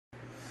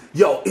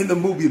Yo, in the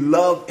movie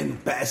Love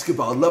and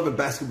Basketball,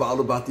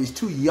 about these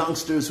two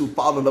youngsters who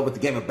fall in love with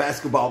the game of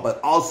basketball, but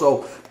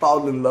also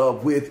fall in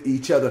love with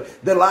each other.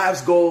 Their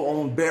lives go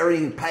on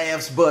varying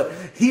paths, but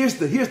here's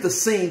the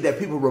scene that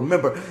people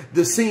remember.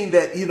 The scene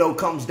that,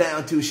 comes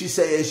down to, she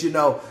says,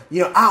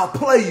 I'll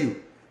play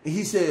you. And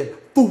he said,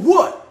 for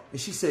what?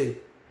 And she said,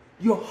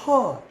 your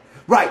heart.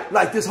 Right,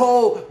 like this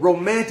whole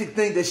romantic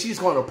thing that she's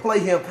going to play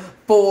him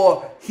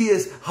for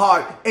his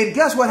heart. And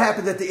guess what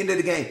happens at the end of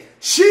the game?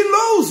 She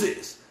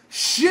loses.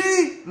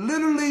 She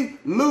literally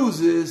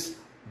loses,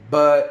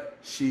 but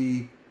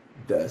she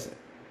doesn't.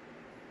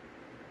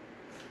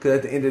 Because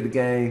at the end of the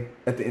game,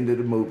 at the end of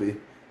the movie,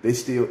 they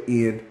still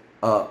end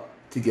up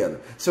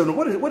together. So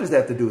what does that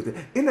have to do with it?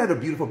 Isn't that a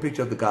beautiful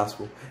picture of the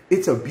gospel?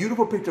 It's a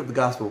beautiful picture of the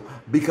gospel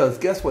because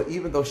guess what?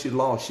 Even though she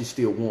lost, she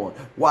still won.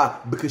 Why?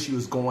 Because she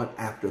was going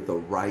after the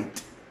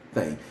right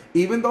thing.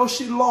 Even though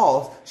she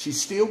lost, she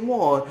still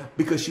won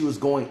because she was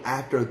going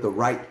after the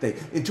right thing.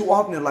 And too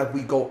often in life,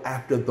 we go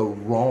after the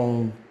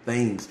wrong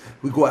things.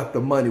 We go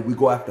after money. We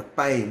go after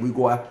fame. We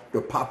go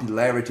after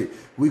popularity.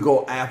 We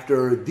go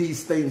after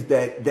these things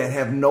that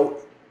have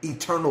no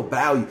eternal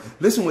value.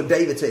 Listen what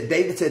David said.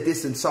 David said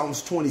this in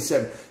Psalms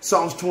 27.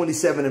 Psalms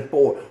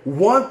 27:4.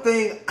 One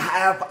thing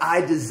have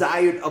I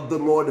desired of the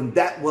Lord, and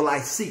that will I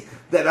seek,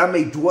 that I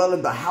may dwell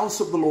in the house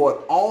of the Lord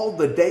all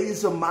the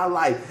days of my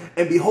life,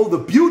 and behold the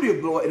beauty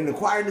of the Lord, and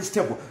inquire in his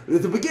temple.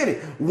 At the beginning,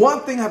 one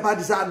thing have I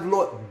desired of the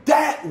Lord,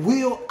 that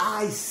will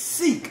I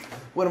seek.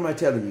 What am I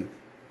telling you?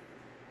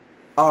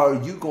 Are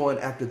you going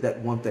after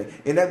that one thing?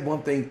 And that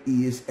one thing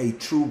is a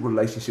true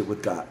relationship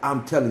with God.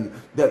 I'm telling you,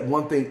 that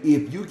one thing,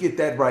 if you get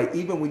that right,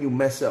 even when you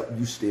mess up,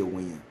 you still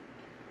win.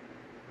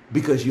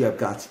 Because you have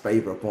God's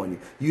favor upon you.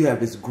 You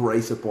have his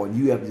grace upon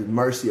you. You have his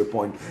mercy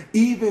upon you.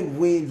 Even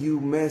when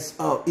you mess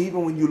up,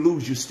 even when you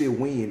lose, you still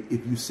win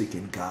if you seek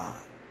in God.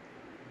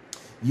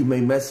 You may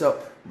mess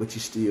up, but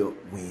you still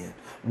win.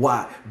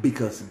 Why?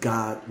 Because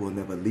God will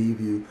never leave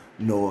you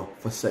nor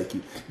forsake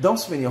you. Don't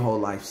spend your whole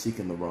life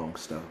seeking the wrong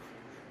stuff.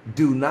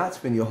 Do not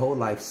spend your whole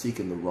life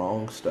seeking the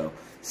wrong stuff.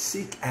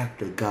 Seek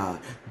after God.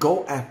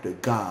 Go after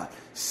God.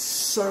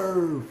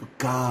 Serve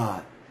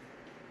God.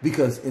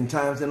 Because in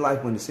times in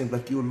life when it seems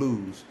like you'll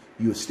lose,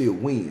 you'll still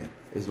win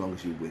as long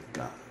as you're with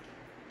God.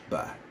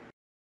 Bye.